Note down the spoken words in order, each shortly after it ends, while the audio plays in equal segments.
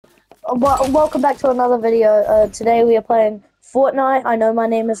Welcome back to another video. Today we are playing Fortnite. I know my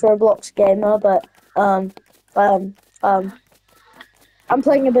name is Roblox Gamer, but um, um, um, I'm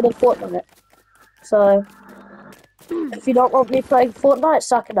playing a bit of Fortnite. So if you don't want me playing Fortnite,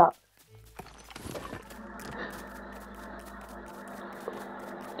 suck it up.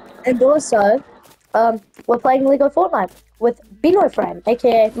 And also, we're playing Lego Fortnite with Bino friend,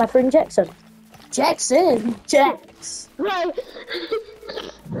 aka my friend Jackson. Jax. Right.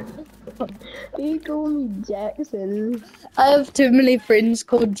 You call me Jackson. I have too many friends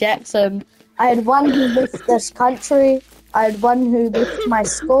called Jackson. I had one who left this country. I had one who left my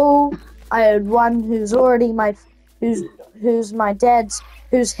school. I had one who's already who's my dad's,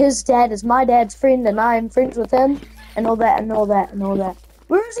 who's his dad is my dad's friend, and I am friends with him, and all that, and all that, and all that.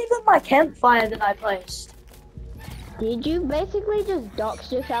 Where is even my campfire that I placed? Did you basically just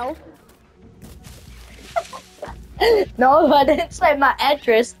dox yourself? No, I didn't say my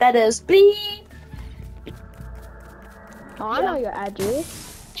address. That is beep. Oh, I know your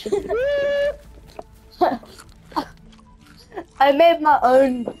address. I made my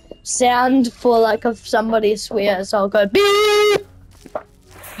own sound for like if somebody swears, so I'll go beep.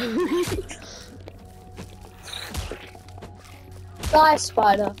 Die,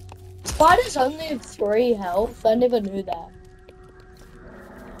 spider. Spiders only have 3 health. I never knew that.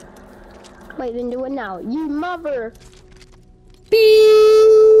 Wait, then do it now. You mother. Beep.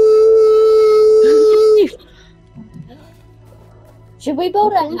 Should we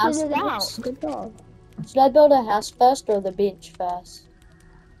build a house first? Good job. Should I build a house first or the bench first?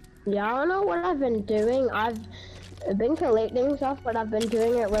 Yeah, I don't know what I've been doing. I've been collecting stuff, but I've been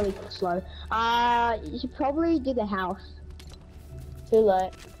doing it really slow. You should probably do the house. Too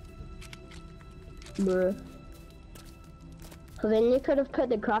late. Bruh. So then you could have put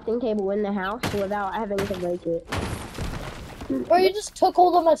the crafting table in the house without having to make it. Or you just took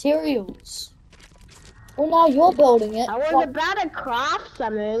all the materials. Well, now you're building it. I was about to craft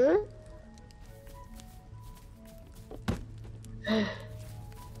something. I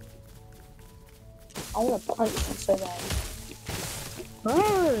want to punch you so bad.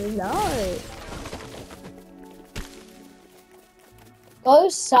 Oh, no. Go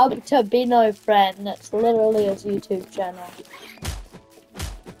sub to Bino friend. That's literally his YouTube channel.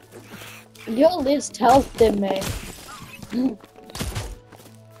 You're less health than me.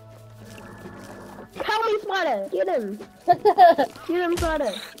 Help me, Spider! Get him! Get him,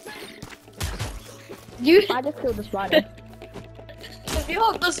 Spider! I just killed the spider. If you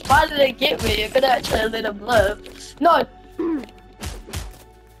want the spider to get me, you're gonna actually let him live. No!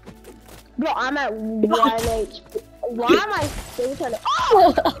 Bro, I'm at 1 HP. Why am I still trying to—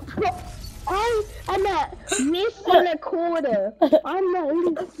 Oh! I'm at less than a quarter. I'm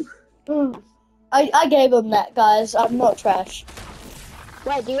at— I gave him that, guys. I'm not trash.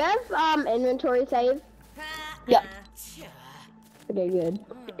 Wait, do you have inventory save? Yeah. Okay, good.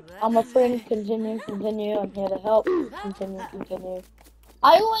 I'm a friend. Continue. I'm here to help. Continue.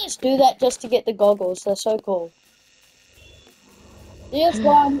 I always do that just to get the goggles. They're so cool. There's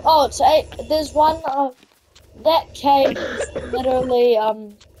one. Oh, it's 8. There's one. That cave is literally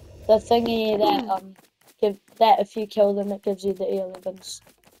the thingy that if you kill them, it gives you the E11s.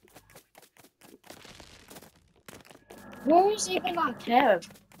 Where is even our cave?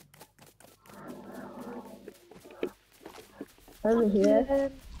 Over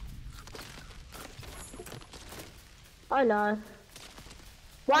here. Oh no.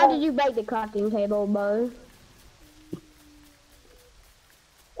 Why did you break the crafting table, Bo?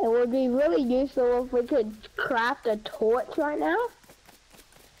 It would be really useful if we could craft a torch right now.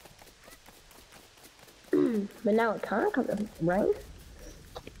 But now it can't because of rain.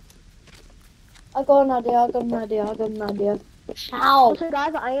 I got an idea. Ow! So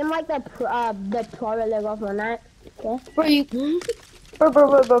guys, I am like the pro Lego Fortnite. Yeah? Bro,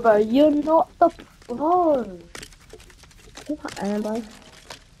 bro, you're not the pro. I am, bro.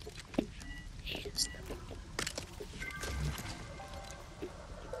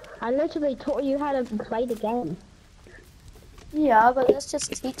 I literally taught you how to play the game. Yeah, but that's just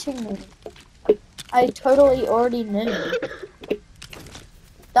teaching me. I totally already knew.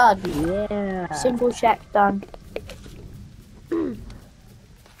 Done. Yeah. Simple shack done. You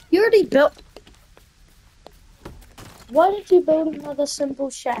already built. Why did you build another simple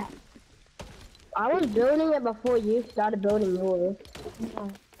shack? I was building it before you started building yours.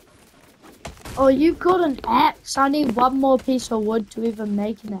 Oh, you've got an axe. I need one more piece of wood to even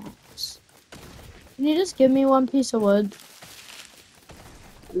make an axe. Can you just give me one piece of wood?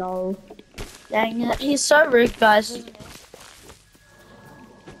 No. Dang it. He's so rude, guys.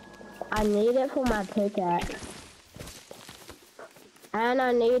 I need it for my pickaxe. And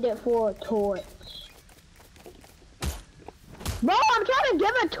I need it for a torch. Bro, I'm trying to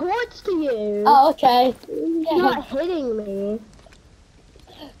give a torch to you. Oh, okay. You're not hitting me.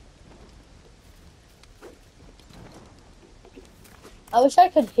 I wish I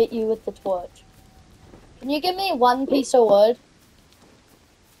could hit you with the torch. Can you give me one piece of wood?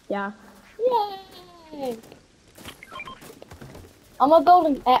 Yeah. Yay! I'm gonna build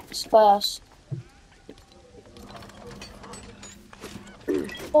an X first.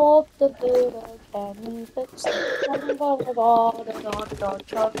 Bob the Builder can fix the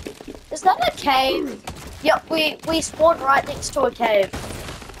Is that a cave? Yep, we spawned right next to a cave.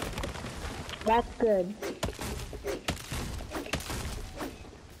 That's good.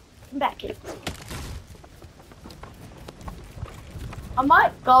 Come back here. I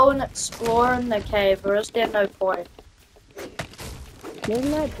might go and explore in the cave, or is there no point? There's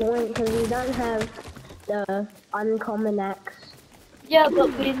no point because we don't have the uncommon axe. Yeah,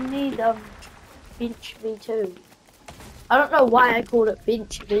 but we need bench V2. I don't know why I called it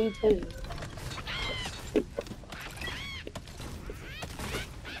bench V2.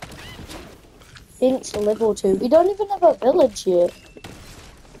 Bench level 2. We don't even have a village yet.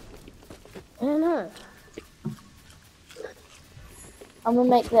 I don't know. I'm gonna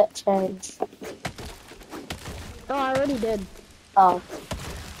make that change. Oh, I already did. Oh.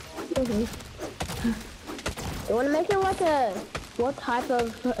 You want to make it like a... What type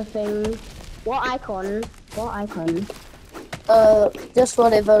of thing? What icon? What icon? Just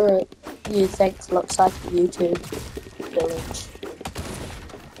whatever you think looks like a YouTube village.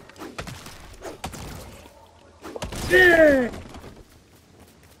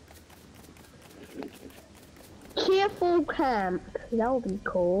 Cheerful camp. That would be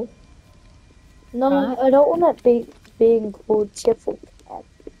cool. No, I don't want it being called cheerful camp.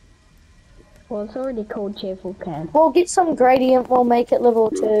 Well, it's already called cheerful camp. We'll get some gradient, we'll make it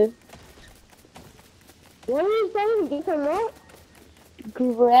level 2. What are you saying? Get some what?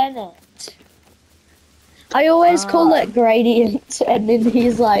 Granite. I always call it gradient, and then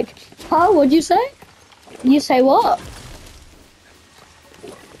he's like, huh, what'd you say? You say what?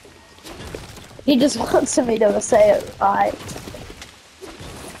 He just wants me to say it right.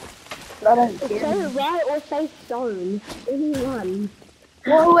 I don't Say care. it right or say stone. Anyone.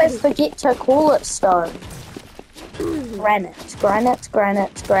 We always forget to call it stone. Granite, granite,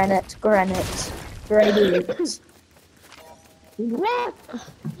 granite, granite, granite. Gradient. What?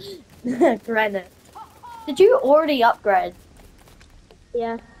 Granite. Did you already upgrade?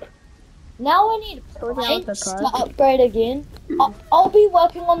 Yeah. Now I need Told you I was planks to surprised. upgrade again. I'll be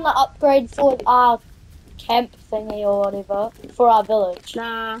working on the upgrade for our camp thingy or whatever for our village.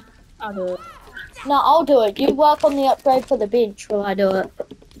 Nah, I'll do it. No, I'll do it. You work on the upgrade for the bench while I do it.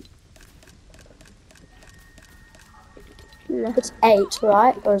 Nah. It's 8,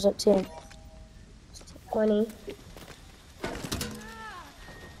 right? Or is it 10? 20.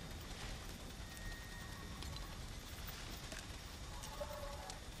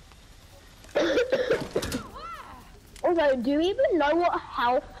 Also, do you even know what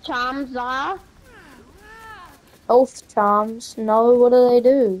health charms are? Health charms? No, what do they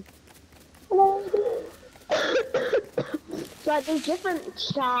do? What do they do? So, like, there's different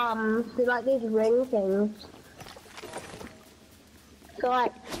charms. They're like these ring things. So,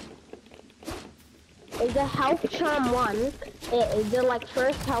 like, is the health charm one? Is the like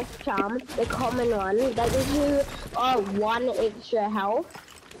first health charm, the common one that gives you 1 extra health,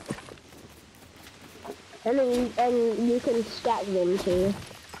 and then you can stack them too.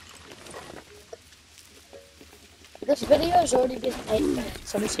 This video's already been 8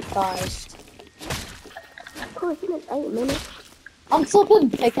 minutes. I'm surprised. Of course, it's 8 minutes. I'm flipping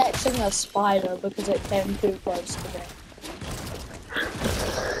pickaxing a spider because it came too close to me.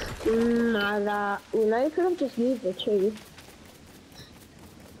 Nah, you know, you could have just used the tree.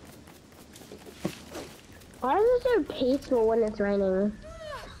 Why is it so peaceful when it's raining?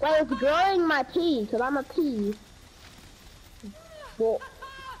 Well, it's growing my pea, because I'm a pea. Well,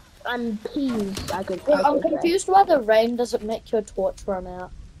 I'm peas, I could I'm confused why the rain doesn't make your torch run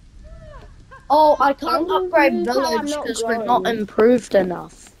out. Oh, I can't I'm upgrade confused how I'm village not because we're not growing. improved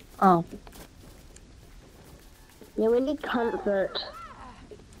enough. Oh. Yeah, we need comfort.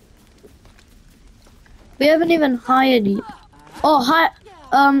 We haven't even hired you. Oh, hi.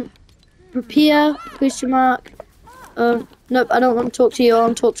 Prepare, question mark. Nope, I don't want to talk to you. I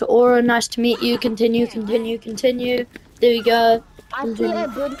want to talk to Aura. Nice to meet you. Continue, continue, continue. There we go. I see a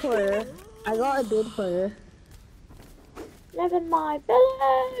bid for her. I got a bid for her. Live in my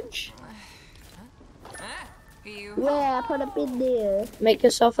village. Yeah, I put a bid there. Make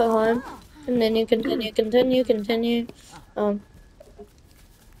yourself at home. Continue, continue, continue, continue.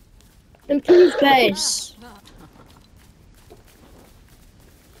 Improve base.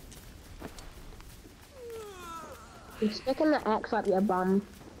 You're sticking the axe up your bum.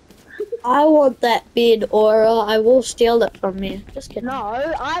 I want that bed, or I will steal it from you. Just kidding.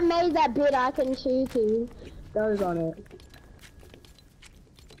 No, I made that bed. I can choose who goes on it.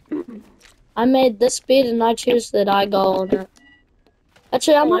 I made this bed and I choose that I go on it.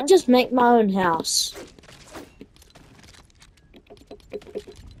 Actually, I might just make my own house.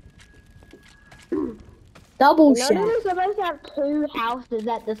 Double You're shack. not even supposed to have 2 houses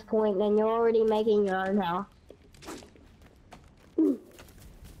at this point, and you're already making your own house.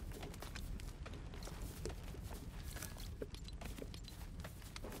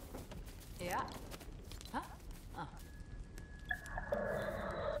 Yeah. Huh? Oh.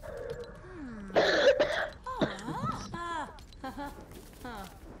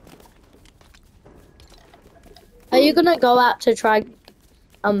 Are you gonna go out to try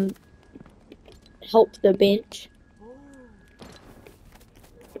help the bench?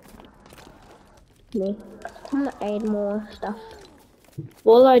 Me. I'm gonna add more stuff.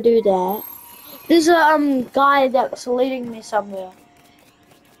 While I do that, there's a guy that's leading me somewhere.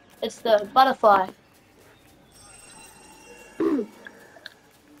 It's the butterfly.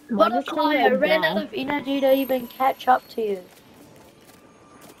 Butterfly, I ran out of energy to even catch up to you.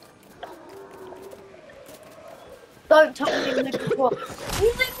 Don't tell me you live in the wall. You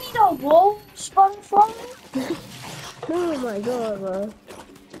leave me the wall, SpongeBob? Oh my god, bro.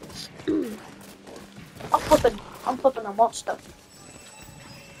 I'm flipping a monster.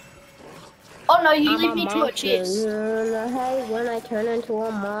 Oh no, you I'm leave me to a chest. Hey, when I turn into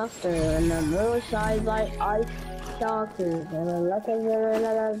a monster, and the moon shines like ice stalkers, and I look at you and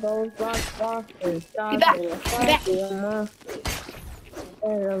I go blockbusters. Be back. Be back.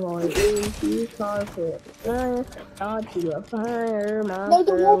 No,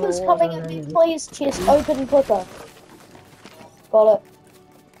 the wolf is coming at me. Please, chest open quicker. Got it.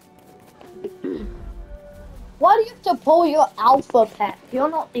 Why do you have to pull your alpha pack? You're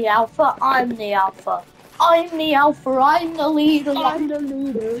not the alpha, I'm the alpha. I'm the alpha, I'm the leader. I'm the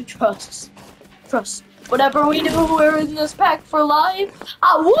leader. Trust. Whatever we do, we're in this pack for life.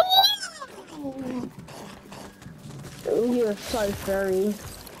 You're so furry.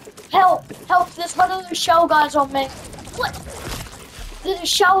 Help! There's one of those shell guys on me. What? There's a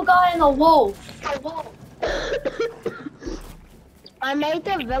shell guy and a wolf. I made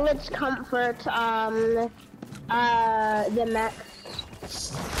the village comfort, the max,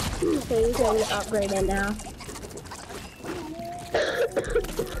 so you can upgrade it now.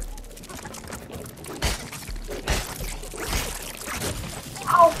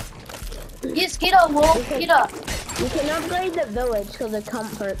 Ow! Yes, get up, wolf, get up. You can upgrade the village so the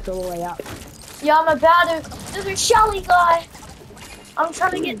comfort's all the way up. Yeah, I'm about to. There's a shelly guy. I'm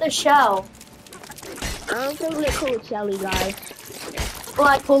trying to get the shell. I don't think they're called Shelly guys. Well,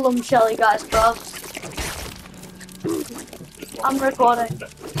 I call them shelly guys, bro. I'm recording.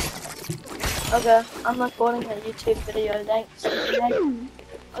 Okay, I'm recording a YouTube video, thanks.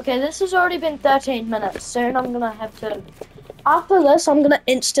 Okay, this has already been 13 minutes. Soon I'm gonna have to... After this, I'm gonna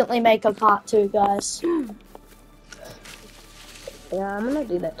instantly make a part 2, guys. Yeah, I'm gonna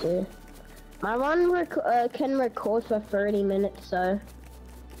do that too. My one can record for 30 minutes, so...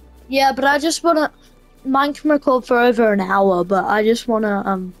 Yeah, but I just wanna... Mine can record for over an hour, but I just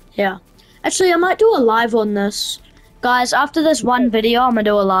wanna, yeah. Actually, I might do a live on this. Guys, after this one video, I'm gonna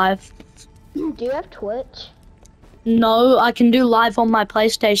do a live. Do you have Twitch? No, I can do live on my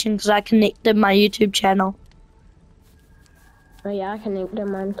PlayStation because I connected my YouTube channel. Oh yeah, I connected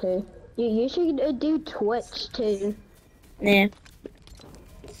mine too. You should do Twitch too. Nah.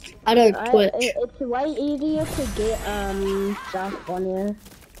 I don't Twitch. It's way easier to get stuff on here.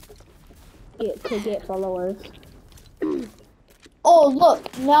 To get followers. Oh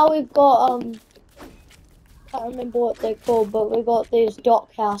look, now we've got I can't remember what they're called, but we got these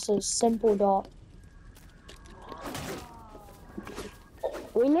dock houses, simple dock.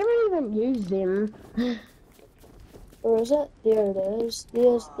 We never even use them. Where is it? There it is.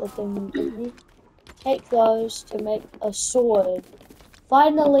 There's the thing. Take those to make a sword.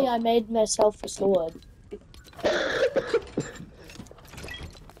 Finally, I made myself a sword.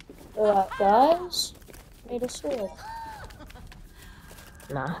 Alright, guys. Made a sword.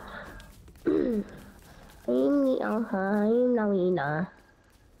 Nah.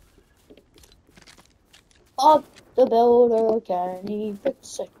 Up the builder, can he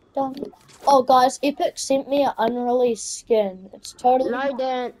fix it done? Oh, guys, Epic sent me an unreleased skin. It's totally... No, I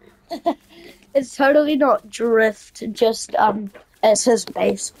didn't. It's totally not drift, just, it's his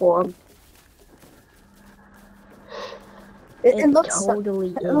base form. It It looks totally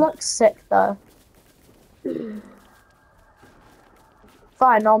it is. looks sick though.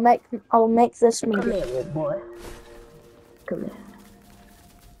 Fine, I'll make this Come medium. here, little boy. Come here.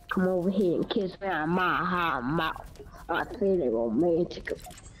 Come over here and kiss me on my hot mouth. I feel it romantic.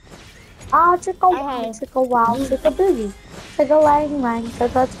 Ah, chicka wow, Hey. chicka wow, chicka boogie, chicka lang lang,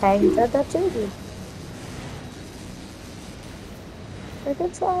 chicka tang, chicka choogie.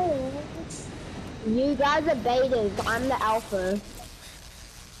 Chicka trash. You guys are betas. I'm the alpha.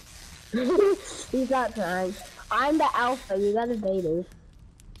 He's not trying. I'm the alpha. You guys are betas.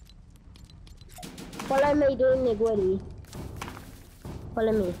 Follow me doing the Gwitty.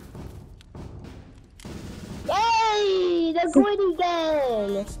 Follow me. Yay! The Gwitty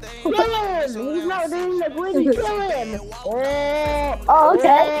gang! Kill him! He's not doing the Gwitty. Kill him! Oh,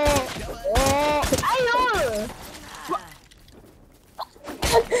 okay.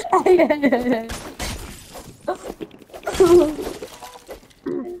 I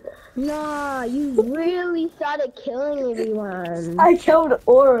Nah, you really started killing everyone. I killed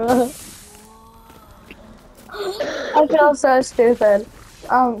Aura. I feel so stupid.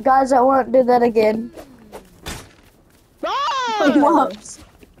 Guys, I won't do that again. Whoops.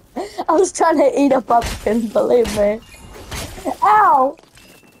 I was trying to eat a pumpkin, believe me. Ow!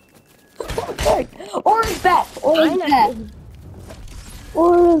 Aura's back! Aura's back!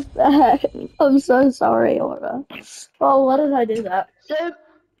 Aura's back! I'm so sorry, Aura. Oh, why did I do that? So,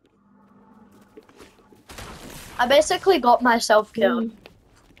 I basically got myself killed.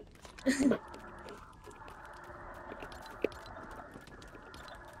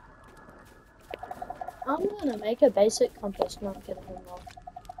 I'm gonna make a basic compass, not get him off.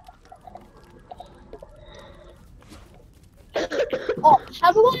 Oh,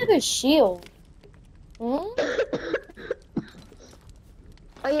 how do I have a shield? Hmm?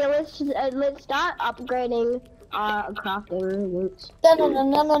 oh yeah, let's start upgrading our crafting roots. Da na na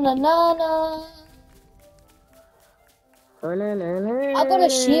na na na na na. I got a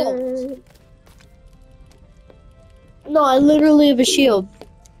shield. No, I literally have a shield.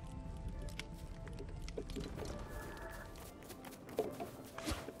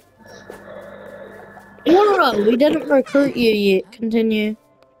 Aura, we didn't recruit you yet. Continue.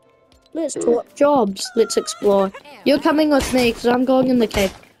 Let's talk jobs. Let's explore. You're coming with me because I'm going in the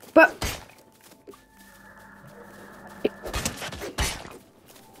cave. But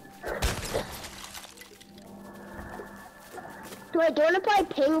Wait, do you want to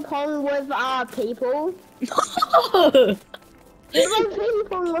play ping pong with people? no, Play ping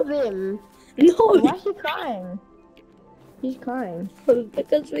pong with him. no, Why is he crying? He's crying.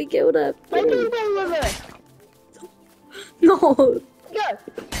 because we killed him. Play ping pong with her. No, Go.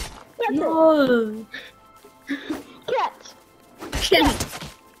 Catch no. it. Catch. Cat.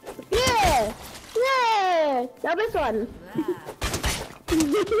 Yeah. Yeah. Now this one.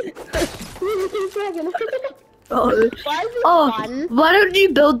 Oh. Why is it Oh, fun? why don't you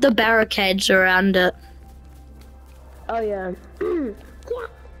build the barricades around it? Oh yeah.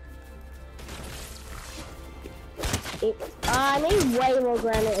 I need way more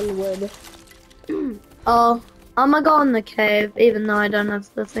granite and wood. Oh, I'm gonna go in the cave, even though I don't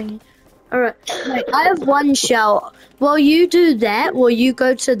have the thingy. Alright, wait, I have one shell. While you do that, while you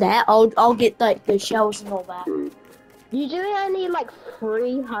go to that, I'll get like the shells and all that. You do need like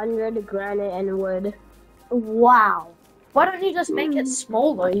 300 granite and wood. Wow. Why don't you just make it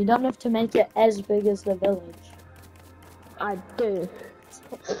smaller? You don't have to make it as big as the village. I do.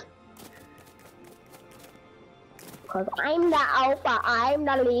 Cause I'm the alpha, I'm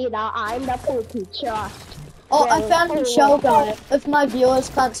the leader, I'm the pookie trust. Oh, I found the shell guy. If my viewers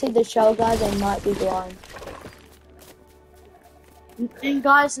can't see the shell guy, they might be blind. And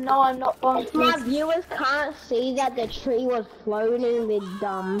guys, no, I'm not going If to. my viewers can't see that the tree was floating, they're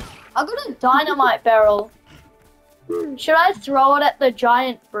dumb. I got a dynamite barrel. Should I throw it at the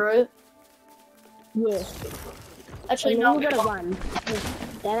giant brute? Yeah. Actually, And no. then you gotta run.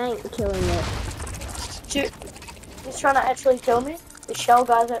 That ain't killing it. Shoot. He's trying to actually kill me. The shell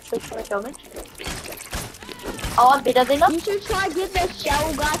guy's actually trying to kill me. Oh, I'm better than him. You should try to get the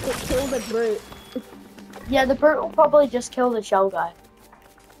shell guy to kill the brute. Yeah, the brute will probably just kill the shell guy.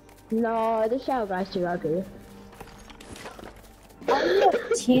 No, the shell guy's too ugly. I only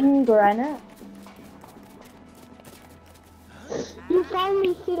have 10 granite. You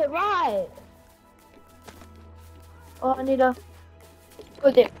finally did it right. Oh, I need a...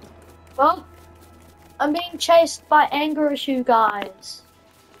 Good there. Well, I'm being chased by anger issue guys.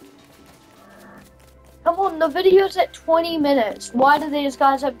 Come on, the video's at 20 minutes. Why do these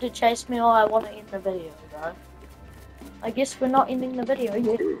guys have to chase me or I want to end the video, bro? I guess we're not ending the video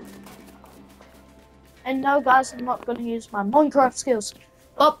yet. And no, guys, I'm not going to use my Minecraft skills.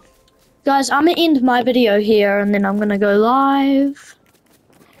 Well, guys, I'm going to end my video here, and then I'm going to go live.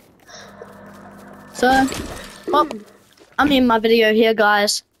 So, well, I'm in my video here,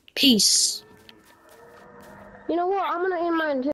 guys. Peace. You know what? I'm gonna end mine too.